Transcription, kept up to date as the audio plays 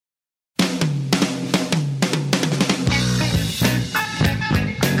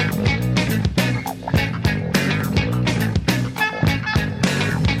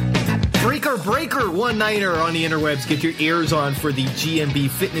one-nighter on the interwebs. Get your ears on for the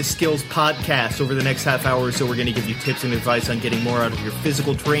GMB Fitness Skills podcast. Over the next half hour or so, we're going to give you tips and advice on getting more out of your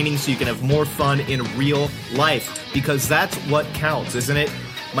physical training so you can have more fun in real life, because that's what counts, isn't it?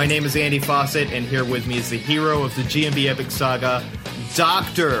 My name is Andy Fawcett, and here with me is the hero of the GMB Epic Saga,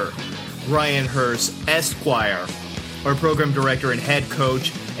 Dr. Ryan Hurst, Esquire, our program director and head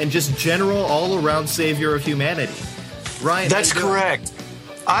coach, and just general all-around savior of humanity. Ryan, that's correct.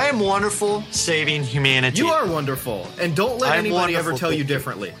 I am wonderful saving humanity. You are wonderful, and don't let anybody ever tell you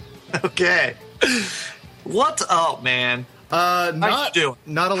differently. Okay. What's up, man? How you doing?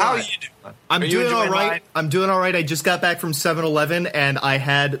 Not a lot. How are you doing? I'm doing all right. I'm doing all right. I just got back from 7-Eleven, and I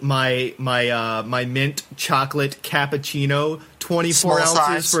had my mint chocolate cappuccino, 24 Small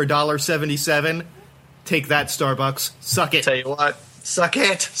ounces size. for $1.77. Take that, Starbucks. Suck it. Tell you what. Suck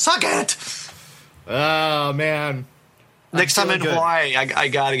it. Suck it. Oh, man. Next time in good. Hawaii, I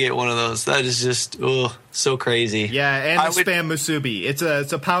got to get one of those. That is just so crazy. Yeah, and the spam musubi. It's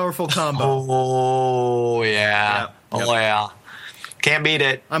a powerful combo. Oh, yeah. Yep. Oh, yeah. Can't beat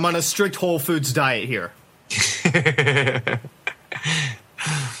it. I'm on a strict Whole Foods diet here.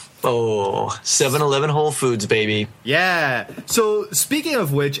 7-Eleven Whole Foods, baby. Yeah. So speaking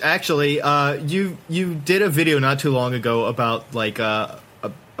of which, actually, you did a video not too long ago about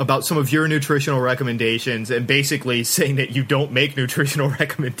about some of your nutritional recommendations, and basically saying that you don't make nutritional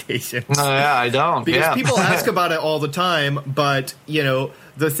recommendations. Yeah, I don't. Because people ask about it all the time, but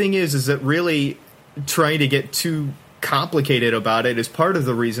the thing is that really trying to get too complicated about it is part of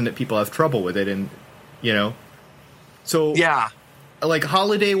the reason that people have trouble with it, and so yeah. Like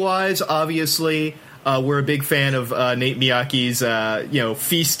holiday-wise, obviously, we're a big fan of Nate Miyake's,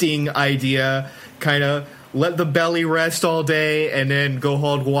 feasting idea. Kind of let the belly rest all day and then go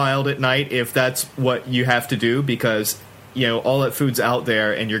hog wild at night if that's what you have to do, because all that food's out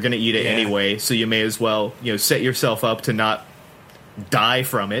there and you're going to eat it anyway. So you may as well set yourself up to not die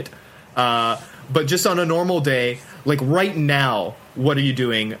from it. But just on a normal day, like right now, what are you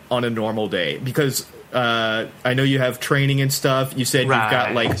doing on a normal day? Because I know you have training and stuff. You said you've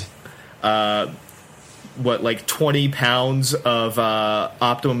got 20 pounds of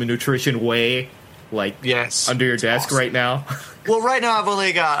Optimum Nutrition whey, under your desk awesome. Right now. Well, right now I've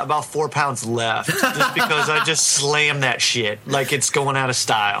only got about 4 pounds left, just because I just slammed that shit like it's going out of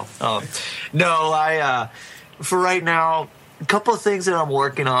style. No, for right now, a couple of things that I'm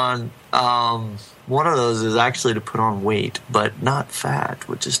working on. One of those is actually to put on weight, but not fat,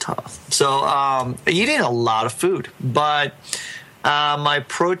 which is tough. So eating a lot of food, but my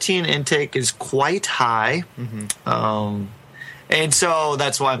protein intake is quite high. Mm-hmm. And so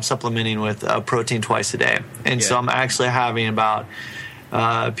that's why I'm supplementing with protein twice a day. And so I'm actually having about,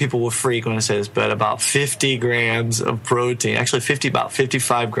 people will freak when I say this, but about 50 grams of protein, actually about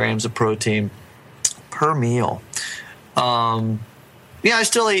 55 grams of protein per meal. I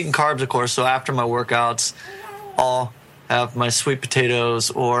still eating carbs, of course. So after my workouts, I'll have my sweet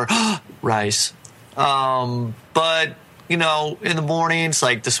potatoes or rice. But, in the mornings,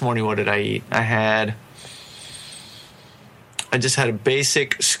 like this morning, what did I eat? I just had a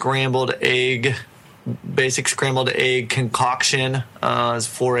basic scrambled egg concoction. It's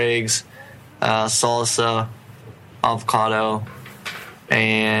 4 eggs, salsa, avocado,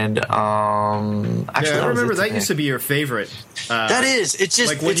 and actually, I remember that used to be your favorite. That is. It's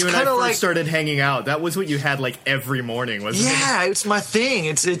just like when it's you and I first like started hanging out. That was what you had every morning, wasn't it? Yeah, it's my thing.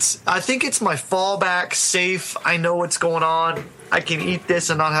 It's. I think it's my fallback, safe. I know what's going on. I can eat this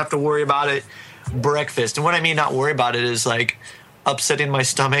and not have to worry about it. Breakfast, and what I mean not worry about it is like upsetting my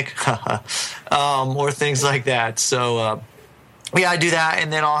stomach, or things like that. So I do that,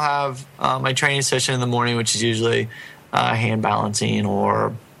 and then I'll have my training session in the morning, which is usually hand balancing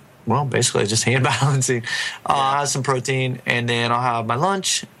or. Well, basically just hand balancing. I'll have some protein, and then I'll have my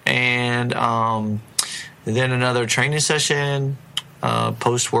lunch, and then another training session,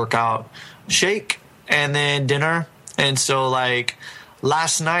 post-workout shake, and then dinner. And so,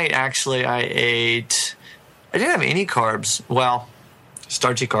 last night, actually, I didn't have any carbs. Well,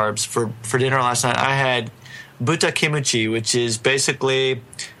 starchy carbs. For dinner last night, I had buta kimchi, which is basically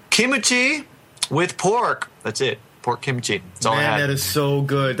kimchi with pork. That's it. Pork kimchi. That's all I had. That is so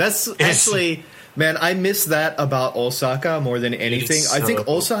good. That's actually, man, I miss that about Osaka more than anything. I think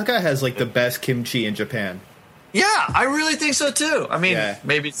Osaka has the best kimchi in Japan. Yeah, I really think so too. I mean,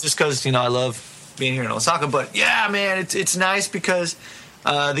 maybe it's just because I love being here in Osaka, but yeah, man, it's nice because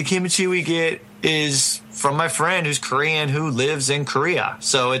the kimchi we get is from my friend who's Korean who lives in Korea,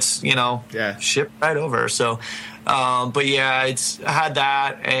 so it's shipped right over. So, but yeah, I had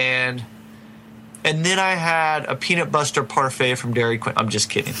that and then I had a peanut butter parfait from Dairy Queen. I'm just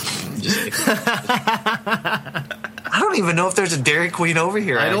kidding. I'm just kidding. I don't even know if there's a Dairy Queen over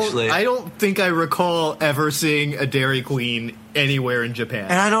here, actually. I don't think I recall ever seeing a Dairy Queen anywhere in Japan.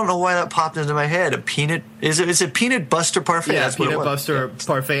 And I don't know why that popped into my head. Is it Peanut Buster Parfait? Yeah, That's Peanut what it was. Buster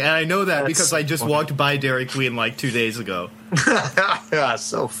Parfait. And I know that because I just funny. walked by Dairy Queen like 2 days ago. Yeah,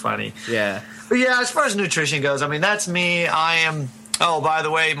 so funny. Yeah. But yeah, as far as nutrition goes, I mean, that's me. I am. Oh, by the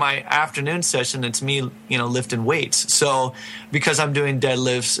way, my afternoon session, it's me, lifting weights. So because I'm doing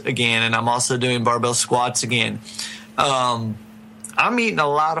deadlifts again, and I'm also doing barbell squats again, I'm eating a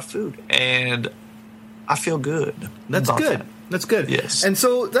lot of food, and I feel good. That's good. That's good. Yes. And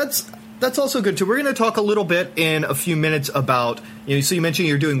so that's also good too. We're going to talk a little bit in a few minutes about, so you mentioned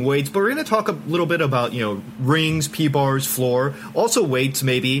you're doing weights, but we're going to talk a little bit about, rings, P-bars, floor, also weights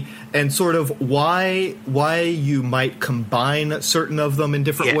maybe, and sort of why you might combine certain of them in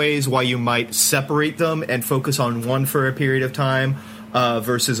different ways, why you might separate them and focus on one for a period of time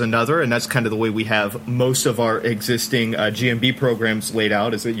versus another. And that's kind of the way we have most of our existing GMB programs laid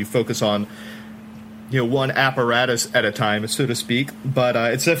out, is that you focus on one apparatus at a time, so to speak. But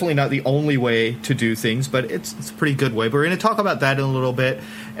it's definitely not the only way to do things, but it's a pretty good way. But we're going to talk about that in a little bit.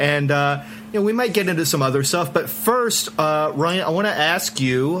 And, we might get into some other stuff. But first, Ryan, I want to ask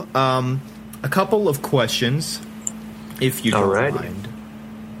you a couple of questions, if you don't mind.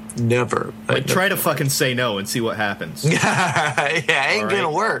 Never. But try to fucking say no and see what happens. Ain't going to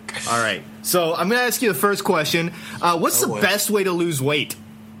work. All right. So I'm going to ask you the first question. What's the best way to lose weight?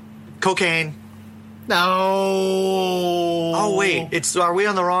 Cocaine. No. Oh wait, are we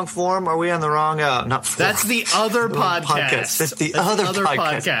on the wrong form? Are we on the wrong? Not form. That's the other podcast. That's the other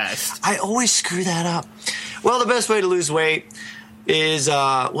podcast. I always screw that up. Well, the best way to lose weight is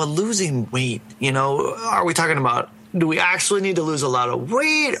losing weight. Are we talking about? Do we actually need to lose a lot of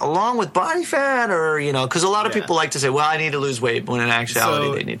weight along with body fat, or because a lot of people like to say, "Well, I need to lose weight," when in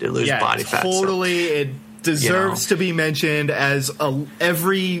actuality they need to lose body fat. Totally, it deserves to be mentioned as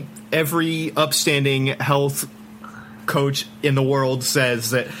every upstanding health coach in the world says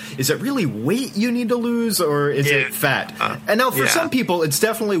that, is it really weight you need to lose, or is it fat? And now for some people, it's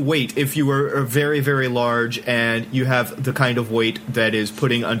definitely weight if you are very, very large and you have the kind of weight that is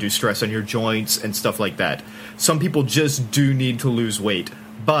putting undue stress on your joints and stuff like that. Some people just do need to lose weight.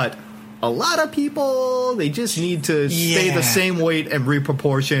 But a lot of people, they just need to stay the same weight and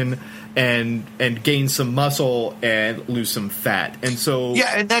reproportion and gain some muscle and lose some fat. And so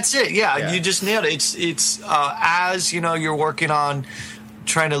and that's it. You just nailed it. It's as you're working on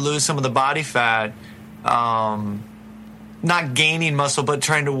trying to lose some of the body fat, not gaining muscle, but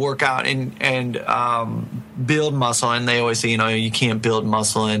trying to work out and build muscle. And they always say, you can't build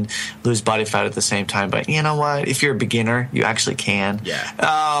muscle and lose body fat at the same time. But you know what? If you're a beginner, you actually can.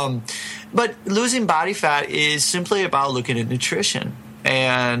 But losing body fat is simply about looking at nutrition.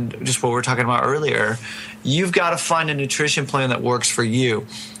 And just what we were talking about earlier, you've got to find a nutrition plan that works for you.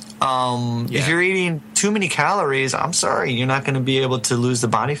 If you're eating too many calories, I'm sorry, you're not going to be able to lose the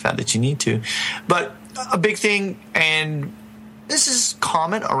body fat that you need to. But a big thing, and this is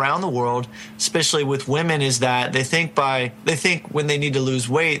common around the world, especially with women, is that they think when they need to lose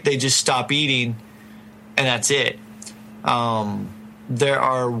weight, they just stop eating and that's it. There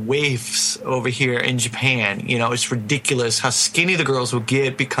are waifs over here in Japan. It's ridiculous how skinny the girls will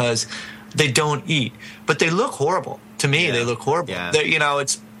get because they don't eat. But they look horrible. To me, they look horrible. I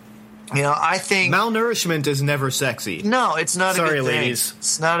think malnourishment is never sexy. No, it's not a good thing. Sorry, ladies.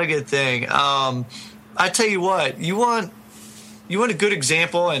 It's not a good thing. I tell you what, you want a good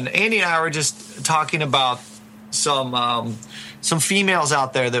example, and Andy and I were just talking about some females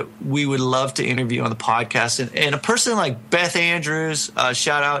out there that we would love to interview on the podcast. And a person like Beth Andrews,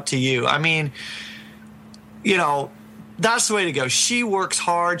 shout out to you. I mean, that's the way to go. She works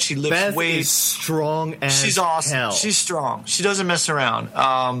hard. She lifts weights. Beth is strong as She's awesome. hell. She's strong. She doesn't mess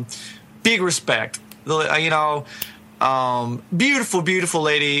around. Big respect. Beautiful, beautiful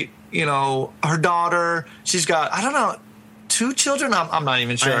lady. Her daughter, she's got, I don't know, 2 children. I'm not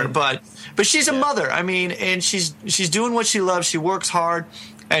even sure, but she's a mother. I mean, and she's doing what she loves. She works hard,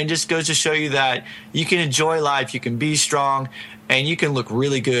 and just goes to show you that you can enjoy life, you can be strong, and you can look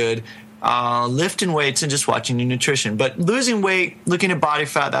really good lifting weights and just watching your nutrition. But losing weight, looking at body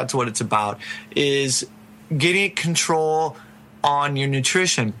fat, that's what it's about, is getting control on your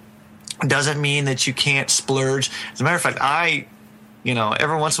nutrition. It doesn't mean that you can't splurge. As a matter of fact,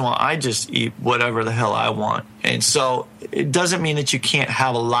 every once in a while, I just eat whatever the hell I want. And so it doesn't mean that you can't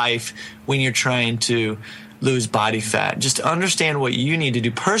have a life when you're trying to lose body fat. Just understand what you need to do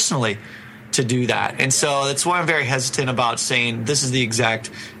personally to do that. And so that's why I'm very hesitant about saying this is the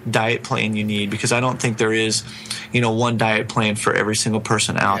exact diet plan you need, because I don't think there is, one diet plan for every single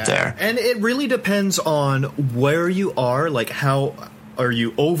person out there. And it really depends on where you are, like how are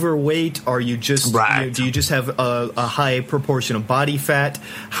you overweight? Are you just do you just have a high proportion of body fat?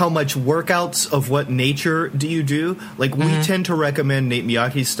 How much workouts of what nature do you do? Like we tend to recommend Nate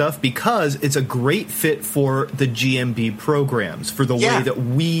Miyake's stuff because it's a great fit for the GMB programs, for the way that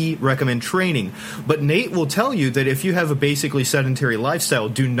we recommend training. But Nate will tell you that if you have a basically sedentary lifestyle,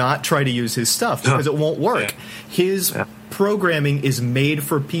 do not try to use his stuff because it won't work. His programming is made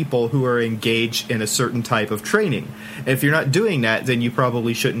for people who are engaged in a certain type of training. And if you're not doing that, then you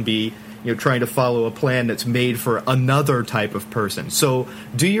probably shouldn't be trying to follow a plan that's made for another type of person. So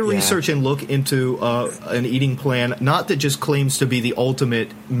do your research and look into an eating plan, not that just claims to be the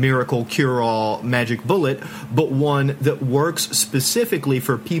ultimate miracle cure-all magic bullet, but one that works specifically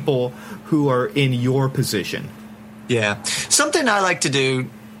for people who are in your position. Yeah. Something I like to do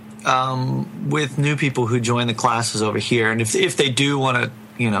with new people who join the classes over here, and if they do want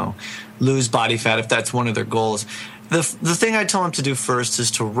to, lose body fat, if that's one of their goals, the thing I tell them to do first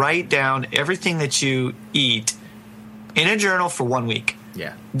is to write down everything that you eat in a journal for 1 week.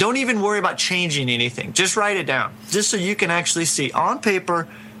 Yeah. Don't even worry about changing anything. Just write it down, just so you can actually see on paper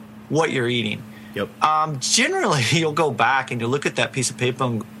what you're eating. Yep. Generally, you'll go back and you'll look at that piece of paper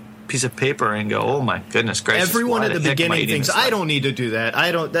and go, oh my goodness gracious. Everyone at the beginning thinks, I don't need to do that.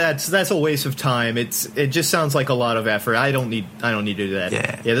 That's a waste of time. It just sounds like a lot of effort. I don't need to do that.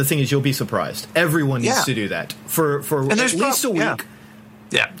 Yeah, the thing is, you'll be surprised. Everyone needs to do that for at least a week.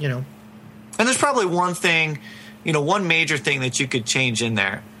 Yeah. And there's probably one thing, one major thing that you could change in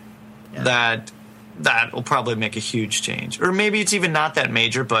there that will probably make a huge change. Or maybe it's even not that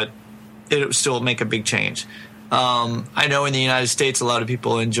major, but it will still make a big change. I know in the United States, a lot of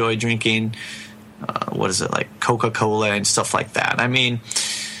people enjoy drinking, like Coca-Cola and stuff like that. I mean,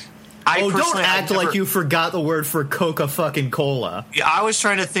 don't act like you forgot the word for Coca-fucking-Cola. Yeah, I was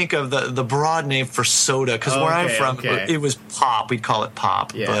trying to think of the broad name for soda, because where I'm from, it was pop. We'd call it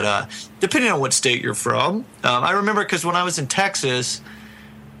pop. Yeah. But depending on what state you're from, I remember because when I was in Texas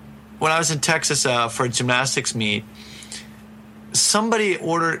for a gymnastics meet, somebody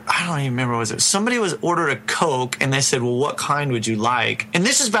ordered, I don't even remember what was it. Somebody ordered a Coke, and they said, well, what kind would you like? And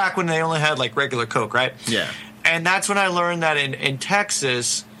this is back when they only had like regular Coke, right? Yeah. And that's when I learned that in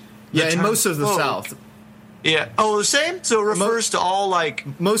Texas. Yeah, in most of the South. Yeah. Oh, the same? So it refers to all like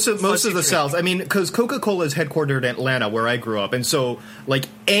most of the South. I mean, because Coca-Cola is headquartered in Atlanta, where I grew up, and so like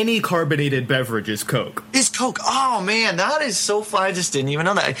any carbonated beverage is Coke. Is Coke? Oh man, that is so fun. I just didn't even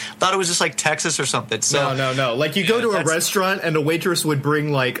know that. I thought it was just like Texas or something. So no. Like you go to a restaurant and the waitress would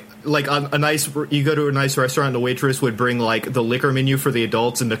bring like a nice. You go to a nice restaurant and the waitress would bring like the liquor menu for the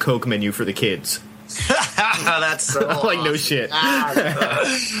adults and the Coke menu for the kids. That's so like awesome. No shit.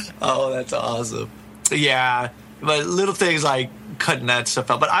 Oh, that's awesome. Yeah, but little things like cutting that stuff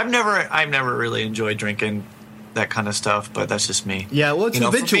out. But I've never really enjoyed drinking that kind of stuff. But that's just me. Yeah, well, it's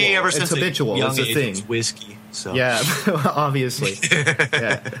habitual. For me, ever since habitual. Young it's a age, thing. It's whiskey. So. Yeah, obviously.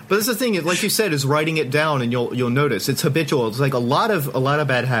 Yeah. But that's the thing, like you said, is writing it down, and you'll notice it's habitual. It's like a lot of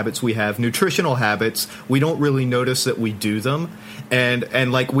bad habits we have, nutritional habits. We don't really notice that we do them,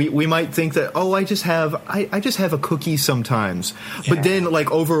 and like we might think that I just have a cookie sometimes, but then like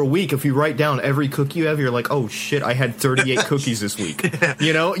over a week, if you write down every cookie you have, you're like, oh shit, I had 38 cookies this week.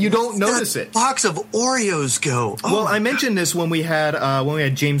 You don't notice it. Box of Oreos go. Oh well, I mentioned this when we had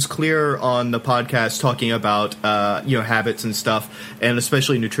James Clear on the podcast talking about habits and stuff, and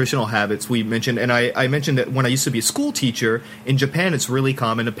especially nutritional habits. We mentioned, and I mentioned that when I used to be a school teacher in Japan, it's really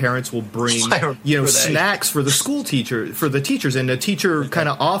common. The parents will bring snacks for the teachers in the teacher kind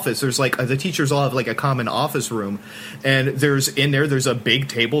of office. There's like the teachers all have like a common office room, and there's a big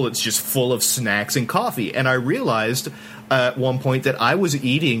table that's just full of snacks and coffee. And I realized at one point that I was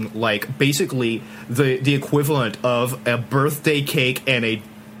eating like basically the equivalent of a birthday cake and a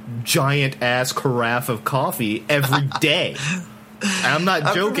giant ass carafe of coffee every day. I'm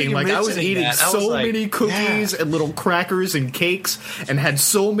not joking. Like I was eating many cookies and little crackers and cakes, and had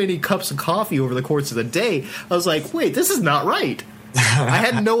so many cups of coffee over the course of the day. I was like, wait, this is not right. I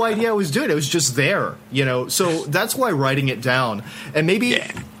had no idea I was doing it. It was just there, So that's why writing it down, and maybe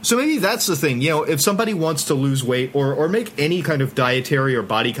that's the thing. If somebody wants to lose weight or make any kind of dietary or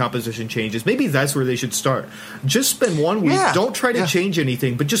body composition changes, maybe that's where they should start. Just spend 1 week. Don't try to change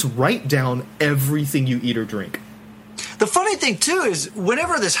anything, but just write down everything you eat or drink. The funny thing too is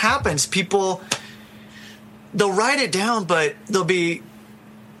whenever this happens, they'll write it down, but they'll be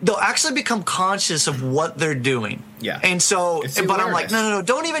they'll actually become conscious of what they're doing. Yeah. And so, It's but I'm like, awareness. no,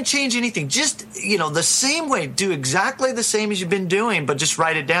 don't even change anything. Just, the same way, do exactly the same as you've been doing, but just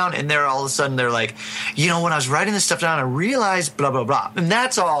write it down. And they're all of a sudden, they're like, when I was writing this stuff down, I realized blah, blah, blah. And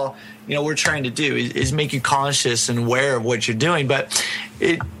that's all, we're trying to do is make you conscious and aware of what you're doing. But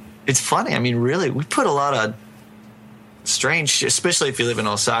it's funny. I mean, really, we put a lot of strange shit, especially if you live in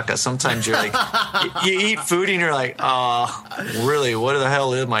Osaka. Sometimes you're like, you eat food and you're like, really, what the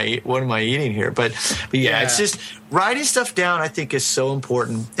hell am I eating here? But yeah, it's just writing stuff down, I think, is so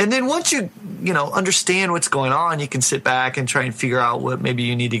important. And then once you understand what's going on, you can sit back and try and figure out what maybe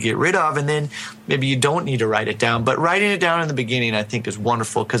you need to get rid of, and then maybe you don't need to write it down. But writing it down in the beginning, I think, is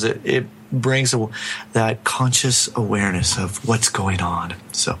wonderful because it brings that conscious awareness of what's going on.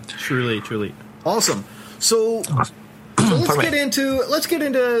 So Truly awesome. So let's get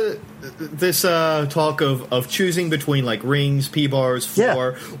into this talk of choosing between like rings, P-bars,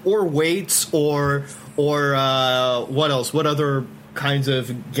 floor, or weights, or what else? What other kinds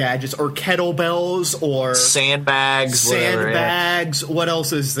of gadgets, or kettlebells, or sandbags? What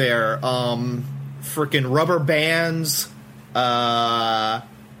else is there? Freaking rubber bands, Abilizer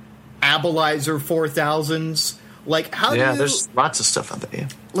 4000s. Like there's lots of stuff out there.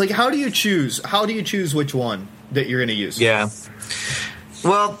 Like, how do you choose? How do you choose which one that you're going to use? Yeah.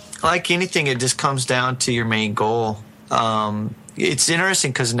 Well, like anything, it just comes down to your main goal. It's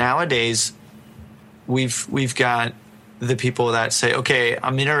interesting because nowadays we've got the people that say, okay,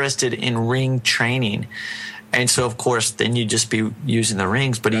 I'm interested in ring training. And so, of course, then you just be using the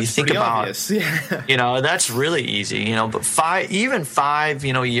rings. But That's you think pretty about, obvious. Yeah. That's really easy, But five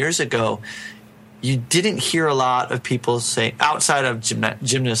years ago, you didn't hear a lot of people say, outside of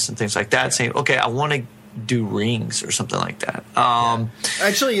gymnasts and things like that, saying, okay, I want to do rings or something like that.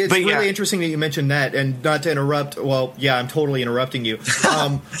 Actually, it's really interesting that you mentioned that, and not to interrupt. Well, yeah, I'm totally interrupting you.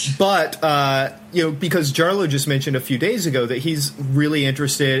 But because Jarlo just mentioned a few days ago that he's really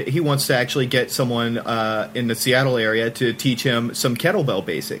interested. He wants to actually get someone in the Seattle area to teach him some kettlebell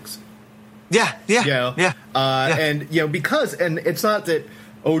basics. Yeah. And because it's not that,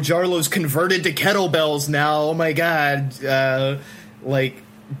 oh, Jarlo's converted to kettlebells now. Oh my God,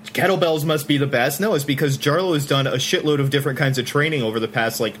 kettlebells must be the best. No, it's because Jarlo has done a shitload of different kinds of training over the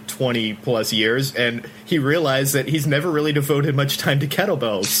past 20 plus years, and he realized that he's never really devoted much time to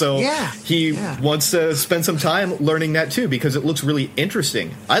kettlebells. So he wants to spend some time learning that too, because it looks really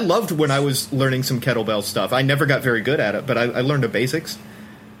interesting. I loved when I was learning some kettlebell stuff. I never got very good at it, but I learned the basics.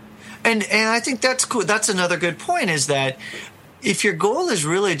 And I think that's cool. That's another good point, is that if your goal is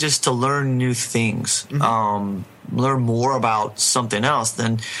really just to learn new things, learn more about something else,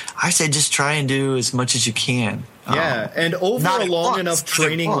 then I say just try and do as much as you can. And over a long enough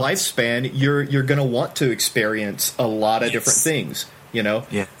training lifespan, you're going to want to experience a lot of different things,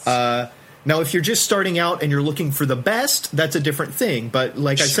 Yes. Now, if you're just starting out and you're looking for the best, that's a different thing. But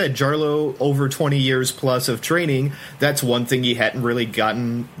like I said, Jarlo, over 20 years plus of training, that's one thing he hadn't really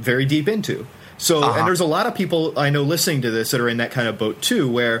gotten very deep into. So, and there's a lot of people I know listening to this that are in that kind of boat too,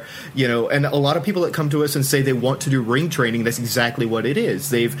 where, and a lot of people that come to us and say they want to do ring training, that's exactly what it is.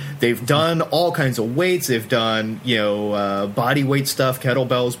 They've done all kinds of weights, they've done, body weight stuff,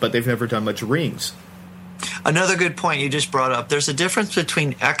 kettlebells, but they've never done much rings. Another good point you just brought up, there's a difference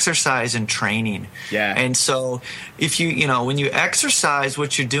between exercise and training. Yeah. And so if when you exercise,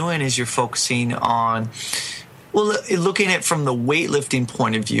 what you're doing is you're focusing on, looking at it from the weightlifting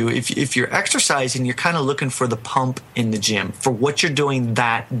point of view, if you're exercising, you're kind of looking for the pump in the gym, for what you're doing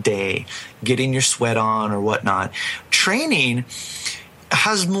that day, getting your sweat on or whatnot. Training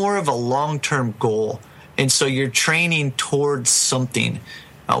has more of a long-term goal. And so you're training towards something,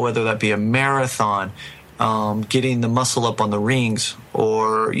 whether that be a marathon, getting the muscle up on the rings,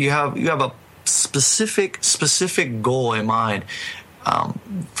 or you have a specific goal in mind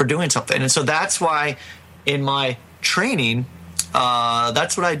for doing something. And so that's why in my training,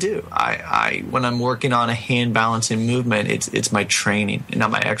 that's what I do. I when I'm working on a hand balancing movement, it's my training and not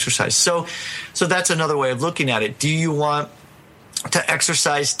my exercise. So that's another way of looking at it. Do you want to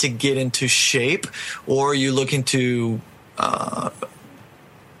exercise to get into shape, or are you looking to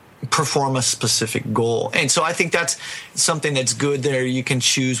perform a specific goal? And so I think that's something that's good there. You can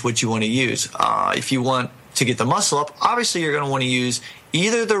choose what you want to use. If you want to get the muscle up, obviously you're going to want to use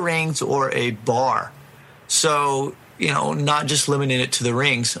either the rings or a bar. So, not just limiting it to the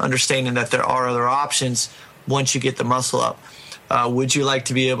rings, understanding that there are other options once you get the muscle up. Would you like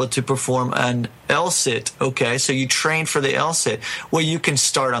to be able to perform an L-sit? Okay, so you train for the L-sit. Well, you can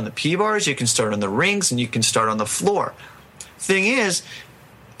start on the P-bars, you can start on the rings, and you can start on the floor. Thing is,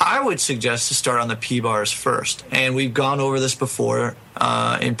 I would suggest to start on the P-bars first. And we've gone over this before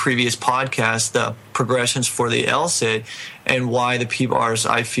in previous podcasts, the progressions for the L-sit and why the P-bars,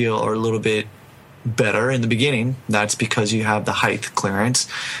 I feel, are a little bit better in the beginning. That's because you have the height clearance.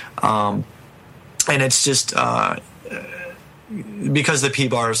 And it's just because the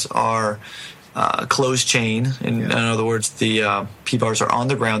P-bars are closed chain. In other words, the P-bars are on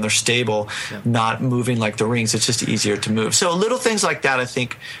the ground. They're stable, not moving like the rings. It's just easier to move. So little things like that, I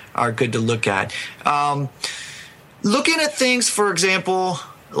think, are good to look at. Looking at things, for example,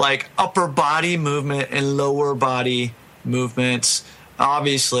 like upper body movement and lower body movements,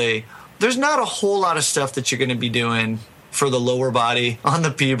 obviously, there's not a whole lot of stuff that you're going to be doing for the lower body on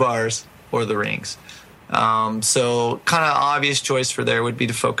the P-bars or the rings. So kind of obvious choice for there would be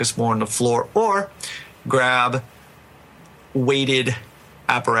to focus more on the floor or grab weighted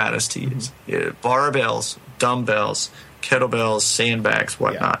apparatus to use. Barbells, dumbbells, kettlebells, sandbags,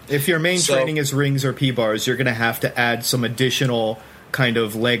 whatnot. If your main training is rings or P-bars, you're going to have to add some additional kind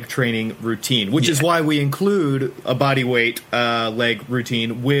of leg training routine, which is why we include a body weight leg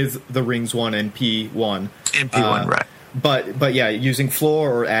routine with the rings 1 and P1. And P1, right. But yeah, using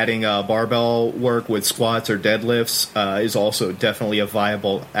floor or adding barbell work with squats or deadlifts is also definitely a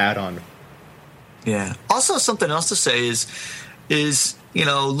viable add-on. Yeah. Also, something else to say is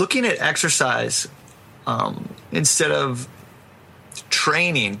looking at exercise instead of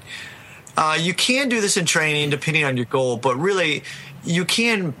training. You can do this in training depending on your goal, but really you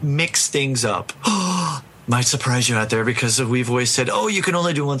can mix things up. Might surprise you out there because we've always said, you can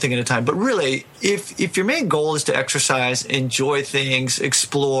only do one thing at a time. But really, if your main goal is to exercise, enjoy things,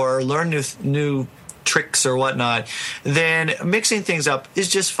 explore, learn new tricks or whatnot, then mixing things up is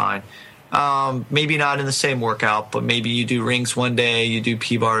just fine. Maybe not in the same workout, but maybe you do rings one day, you do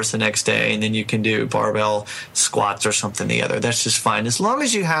P-bars the next day, and then you can do barbell squats or something the other. That's just fine. As long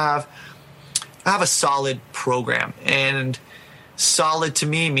as you have a solid program. And solid to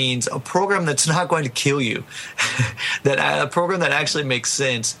me means a program that's not going to kill you, a program that actually makes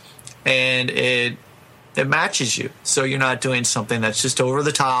sense and it matches you. So you're not doing something that's just over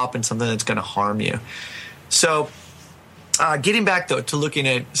the top and something that's going to harm you. So getting back though to looking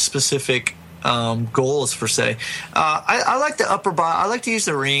at specific goals per se, I like the upper body. I like to use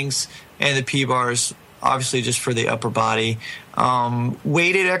the rings and the P-bars, obviously just for the upper body.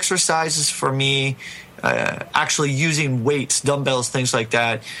 Weighted exercises for me. Actually using weights, dumbbells, things like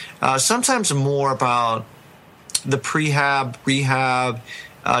that. Sometimes more about the prehab, rehab,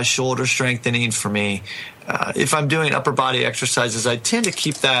 shoulder strengthening for me. If I'm doing upper body exercises, I tend to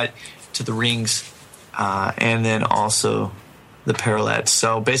keep that to the rings and then also the parallettes.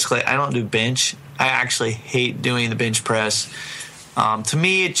 So basically, I don't do bench. I actually hate doing the bench press. To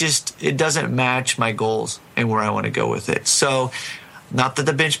me, it doesn't match my goals and where I want to go with it. So not that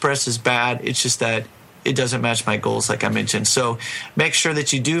the bench press is bad. It's just that it doesn't match my goals, like I mentioned. So make sure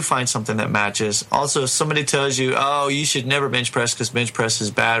that you do find something that matches. Also, if somebody tells you, you should never bench press because bench press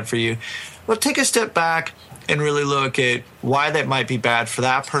is bad for you, well, take a step back and really look at why that might be bad for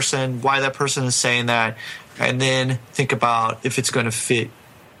that person, why that person is saying that, and then think about if it's going to fit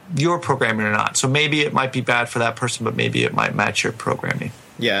your programming or not. So maybe it might be bad for that person, but maybe it might match your programming.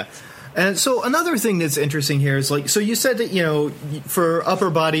 Yeah. And so another thing that's interesting here is so you said that, for upper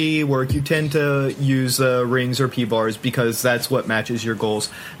body work, you tend to use rings or P-bars because that's what matches your goals.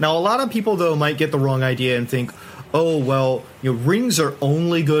 Now, a lot of people, though, might get the wrong idea and think, rings are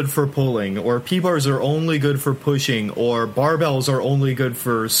only good for pulling, or P-bars are only good for pushing, or barbells are only good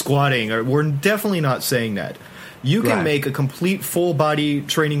for squatting. We're definitely not saying that. You can make a complete full body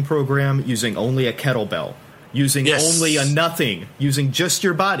training program using only a kettlebell. Using only a nothing, using just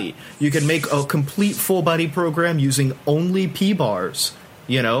your body. You can make a complete full body program using only P-bars.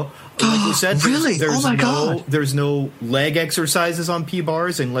 Like you said, really? There's no leg exercises on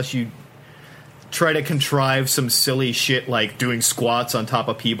P-bars unless you try to contrive some silly shit like doing squats on top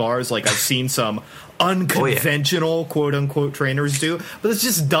of P-bars. Like I've seen some unconventional quote unquote trainers do, but it's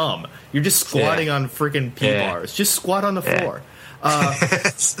just dumb. You're just squatting on freaking P-bars. Just squat on the floor.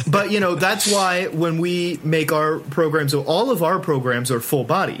 But that's why when we make our programs, so all of our programs are full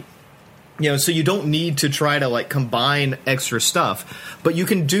body. So you don't need to try to combine extra stuff, but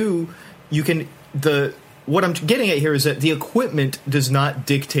what I'm getting at here is that the equipment does not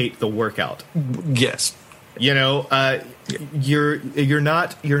dictate the workout. Yes. You're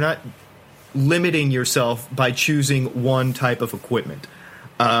not limiting yourself by choosing one type of equipment.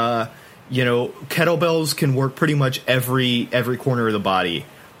 Kettlebells can work pretty much every corner of the body.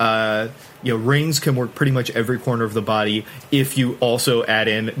 Rings can work pretty much every corner of the body if you also add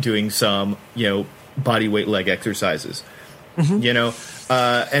in doing some, body weight leg exercises. You know,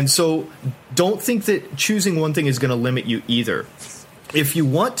 and so don't think that choosing one thing is going to limit you either. If you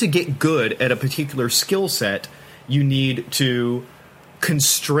want to get good at a particular skill set, you need to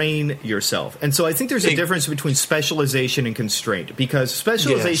constrain yourself. And so I think there's a difference between specialization and constraint, because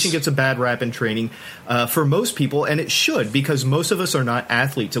specialization gets a bad rap in training for most people, and it should, because most of us are not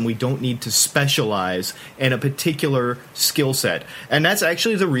athletes and we don't need to specialize in a particular skill set. And that's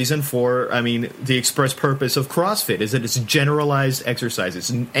actually the reason for, I mean, the express purpose of CrossFit is that it's generalized exercise.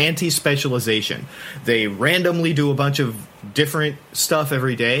 It's an anti-specialization. They randomly do a bunch of different stuff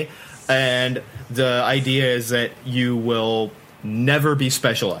every day, and the idea is that you will never be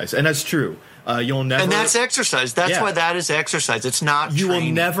specialized, and that's true. You'll never, and that's exercise. That's why that is exercise. It's not. You training.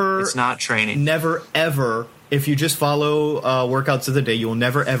 Will never. It's not training. Never ever. If you just follow workouts of the day, you will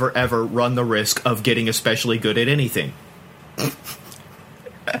never ever ever run the risk of getting especially good at anything.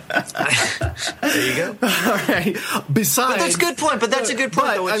 There you go. All right. Besides, but that's a good point. But that's a good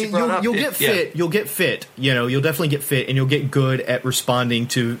point. Though, you'll get fit. Yeah. You'll get fit. You know, you'll definitely get fit, and you'll get good at responding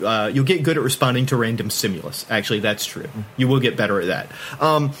to. You'll get good at responding to random stimulus. Actually, that's true. You will get better at that.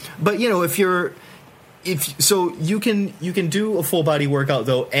 But you know, if you can do a full body workout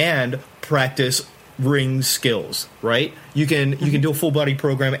though and practice ring skills, right? You can do a full body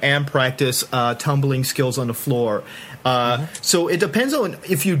program and practice tumbling skills on the floor. So it depends on,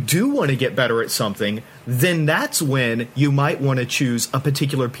 if you do want to get better at something, then that's when you might want to choose a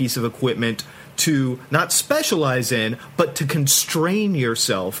particular piece of equipment to not specialize in, but to constrain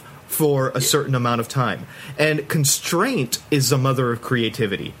yourself for a certain amount of time. And constraint is the mother of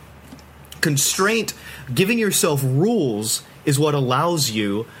creativity. Constraint, giving yourself rules, is what allows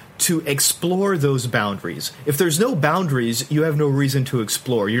you to explore those boundaries. If there's no boundaries, you have no reason to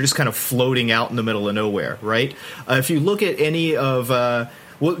explore. You're just kind of floating out in the middle of nowhere, right? If you look at any of,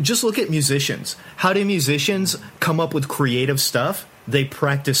 just look at musicians. How do musicians come up with creative stuff? They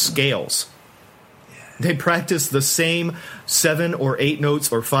practice scales. They practice the same 7 or 8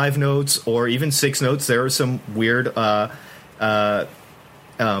 notes or 5 notes or even 6 notes. There are some weird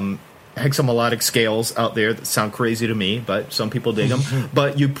hexamelodic scales out there that sound crazy to me, but some people dig them.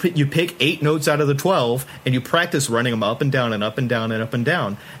 But you pick 8 notes out of the 12, and you practice running them up and down and up and down and up and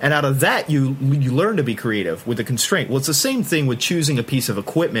down. And out of that, you learn to be creative with a constraint. Well, it's the same thing with choosing a piece of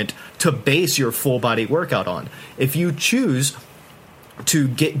equipment to base your full body workout on. If you choose to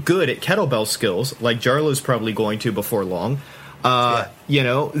get good at kettlebell skills, like Jarlo's probably going to before long, you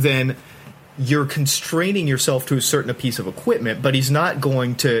know, then you're constraining yourself to a certain piece of equipment, but he's not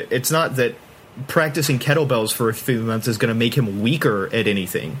going to, it's not that practicing kettlebells for a few months is going to make him weaker at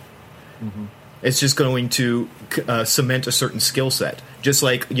anything. It's just going to cement a certain skill set. Just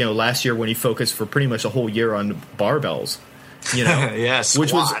like, you know, last year when he focused for pretty much a whole year on barbells, you know,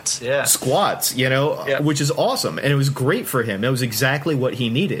 squats, you know, which is awesome. And it was great for him. That was exactly what he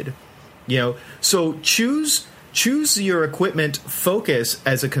needed, you know. So choose your equipment focus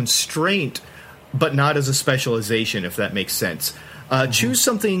as a constraint, but not as a specialization, if that makes sense. Choose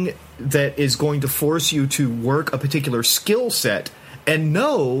something that is going to force you to work a particular skill set, and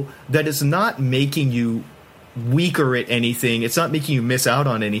know that it's not making you weaker at anything. It's not making you miss out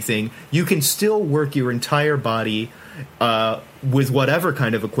on anything. You can still work your entire body with whatever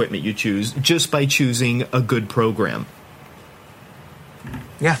kind of equipment you choose, just by choosing a good program.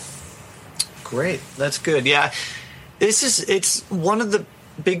 Yeah. Great. That's good. Yeah. It's one of the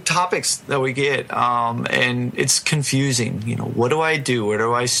big topics that we get, and it's confusing. You know, what do I do? Where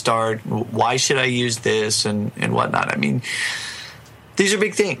do I start? Why should I use this and whatnot? I mean, these are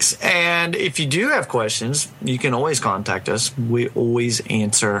big things. And if you do have questions, you can always contact us. We always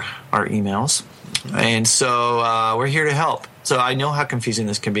answer our emails. And so we're here to help. So I know how confusing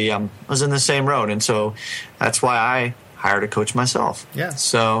this can be. I was in the same road. And so that's why I hired a coach myself. Yeah.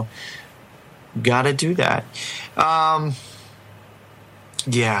 So got to do that.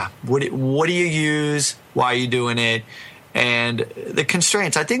 Yeah. What do you use? Why are you doing it? And the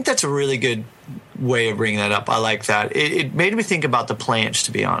constraints. I think that's a really good way of bringing that up. I like that. It made me think about the planche,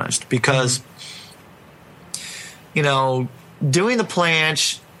 to be honest, because, you know, doing the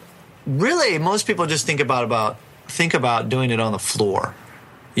planche, really, most people just think about doing it on the floor.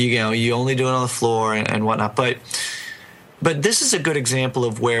 You know, you only do it on the floor and whatnot. But this is a good example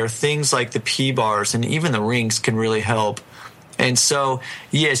of where things like the P-bars and even the rings can really help. And so,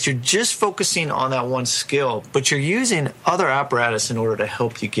 yes, you're just focusing on that one skill, but you're using other apparatus in order to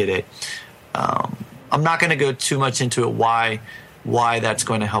help you get it. I'm not going to go too much into it why that's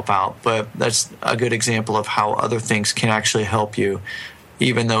going to help out, but that's a good example of how other things can actually help you,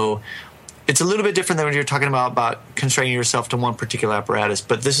 even though it's a little bit different than when you're talking about constraining yourself to one particular apparatus,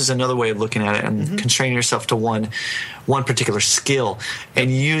 but this is another way of looking at it, and constraining yourself to one particular skill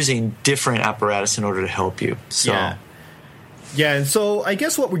and using different apparatus in order to help you. So yeah, and so I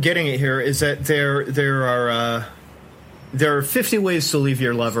guess what we're getting at here is that there are 50 ways to leave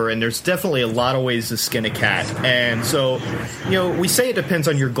your lover, and there's definitely a lot of ways to skin a cat. And so, we say it depends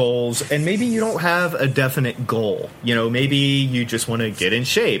on your goals, and maybe you don't have a definite goal. Maybe you just want to get in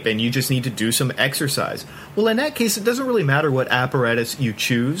shape, and you just need to do some exercise. Well, in that case, it doesn't really matter what apparatus you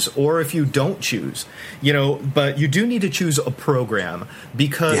choose, or if you don't choose. But you do need to choose a program,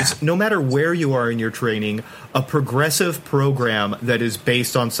 because no matter where you are in your training, a progressive program that is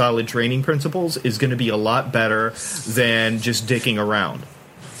based on solid training principles is going to be a lot better than just dicking around.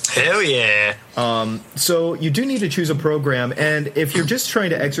 Hell yeah. So you do need to choose a program, and if you're just trying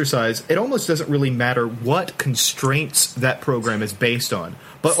to exercise, it almost doesn't really matter what constraints that program is based on.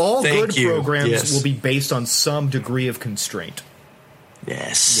 But all good programs will be based on some degree of constraint.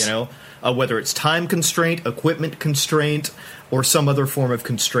 Yes. Whether it's time constraint, equipment constraint, or some other form of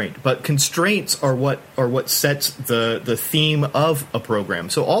constraint. But constraints are what sets the theme of a program.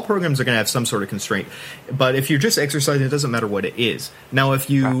 So all programs are going to have some sort of constraint. But if you're just exercising, it doesn't matter what it is. Now, if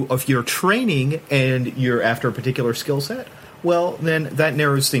you're training and you're after a particular skill set, well, then that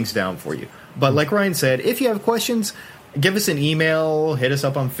narrows things down for you. But like Ryan said, if you have questions, give us an email, hit us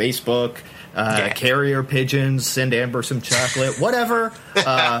up on Facebook. Carrier pigeons, send Amber some chocolate, whatever.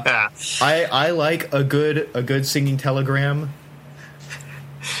 I like a good singing telegram.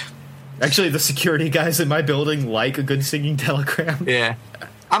 Actually, the security guys in my building like a good singing telegram. Yeah.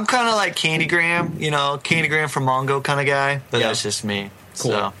 I'm kind of like Candygram, Candygram from Mongo kind of guy, but that's just me.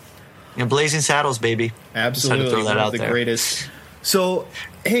 Cool. So, Blazing Saddles, baby. Absolutely. Just had to throw that out the there. Greatest. So,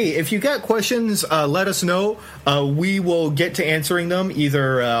 hey, if you got questions, let us know. We will get to answering them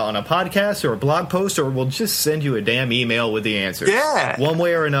either on a podcast or a blog post, or we'll just send you a damn email with the answers. Yeah. One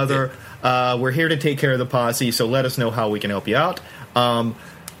way or another. We're here to take care of the posse, so let us know how we can help you out.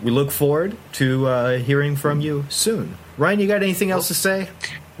 We look forward to hearing from you soon. Ryan, you got anything else to say?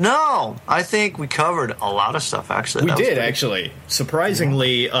 No, I think we covered a lot of stuff, actually. We did, actually.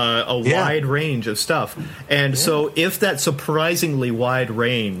 Surprisingly, a wide range of stuff. And so if that surprisingly wide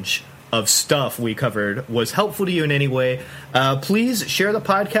range of stuff we covered was helpful to you in any way, please share the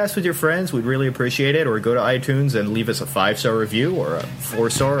podcast with your friends. We'd really appreciate it. Or go to iTunes and leave us a 5-star review, or a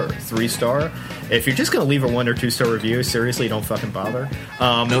 4-star or 3-star. If you're just going to leave a 1 or 2-star review, seriously, don't fucking bother.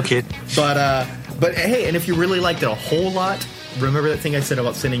 No kid. But hey, and if you really liked it a whole lot, remember that thing I said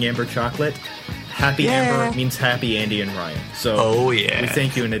about sending Amber chocolate? Happy Amber means happy Andy and Ryan. So we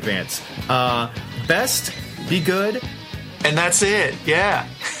thank you in advance. Best, be good. And that's it. Yeah.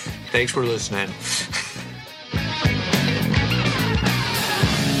 Thanks for listening.